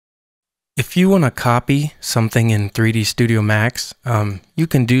If you want to copy something in 3D Studio Max, you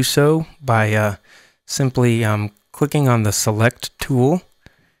can do so by simply clicking on the Select tool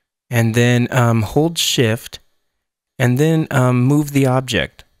and then hold Shift and then move the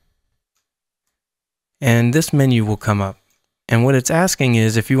object. And this menu will come up. And what it's asking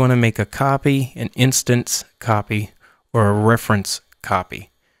is if you want to make a copy, an instance copy, or a reference copy.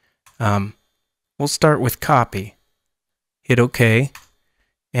 We'll start with copy. Hit OK.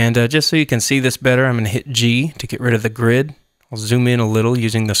 And just so you can see this better, I'm going to hit G to get rid of the grid. I'll zoom in a little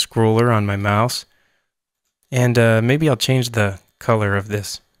using the scroller on my mouse. And maybe I'll change the color of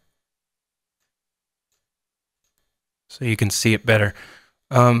this so you can see it better.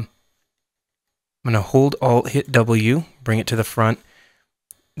 I'm going to hold Alt, hit W, bring it to the front.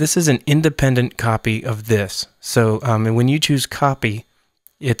 This is an independent copy of this. So and when you choose copy,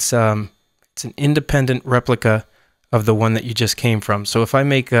 it's an independent replica of the one that you just came from. So if I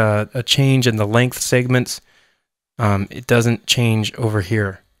make a change in the length segments, it doesn't change over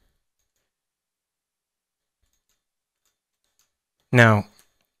here. Now,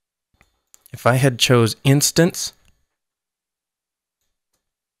 if I had chose instance,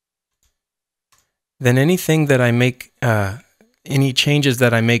 then anything that I make, any changes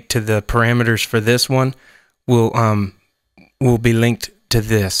that I make to the parameters for this one will be linked to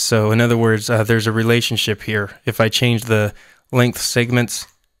this. So in other words, there's a relationship here. If I change the length segments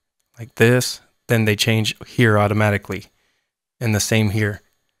like this, then they change here automatically, and the same here.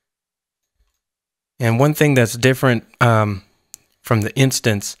 And one thing that's different from the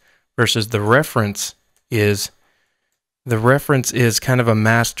instance versus the reference is the reference is kind of a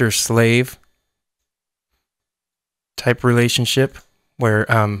master-slave type relationship where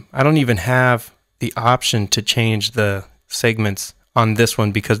I don't even have the option to change the segments on this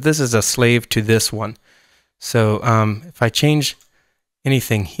one because this is a slave to this one. So if I change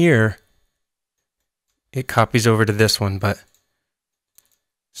anything here, it copies over to this one. But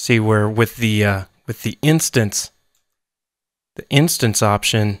see where with the instance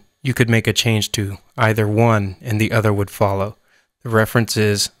option, you could make a change to either one and the other would follow. The reference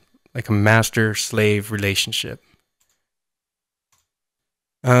is like a master-slave relationship.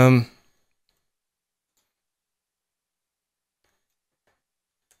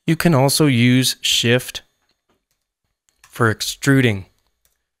 You can also use Shift for extruding.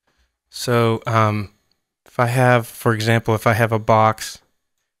 So if I have, for example, if I have a box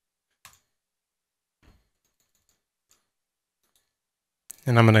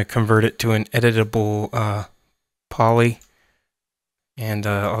and I'm going to convert it to an editable poly, and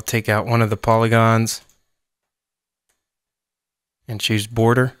I'll take out one of the polygons and choose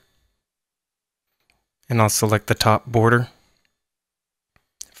border, and I'll select the top border.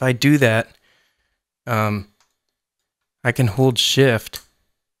 If I do that, I can hold Shift,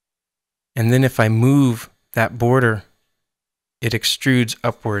 and then if I move that border, it extrudes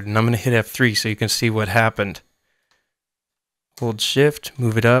upward, and I'm going to hit F3 so you can see what happened. Hold Shift,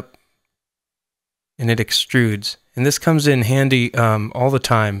 move it up, and it extrudes. And this comes in handy all the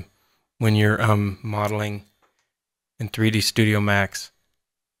time when you're modeling in 3D Studio Max.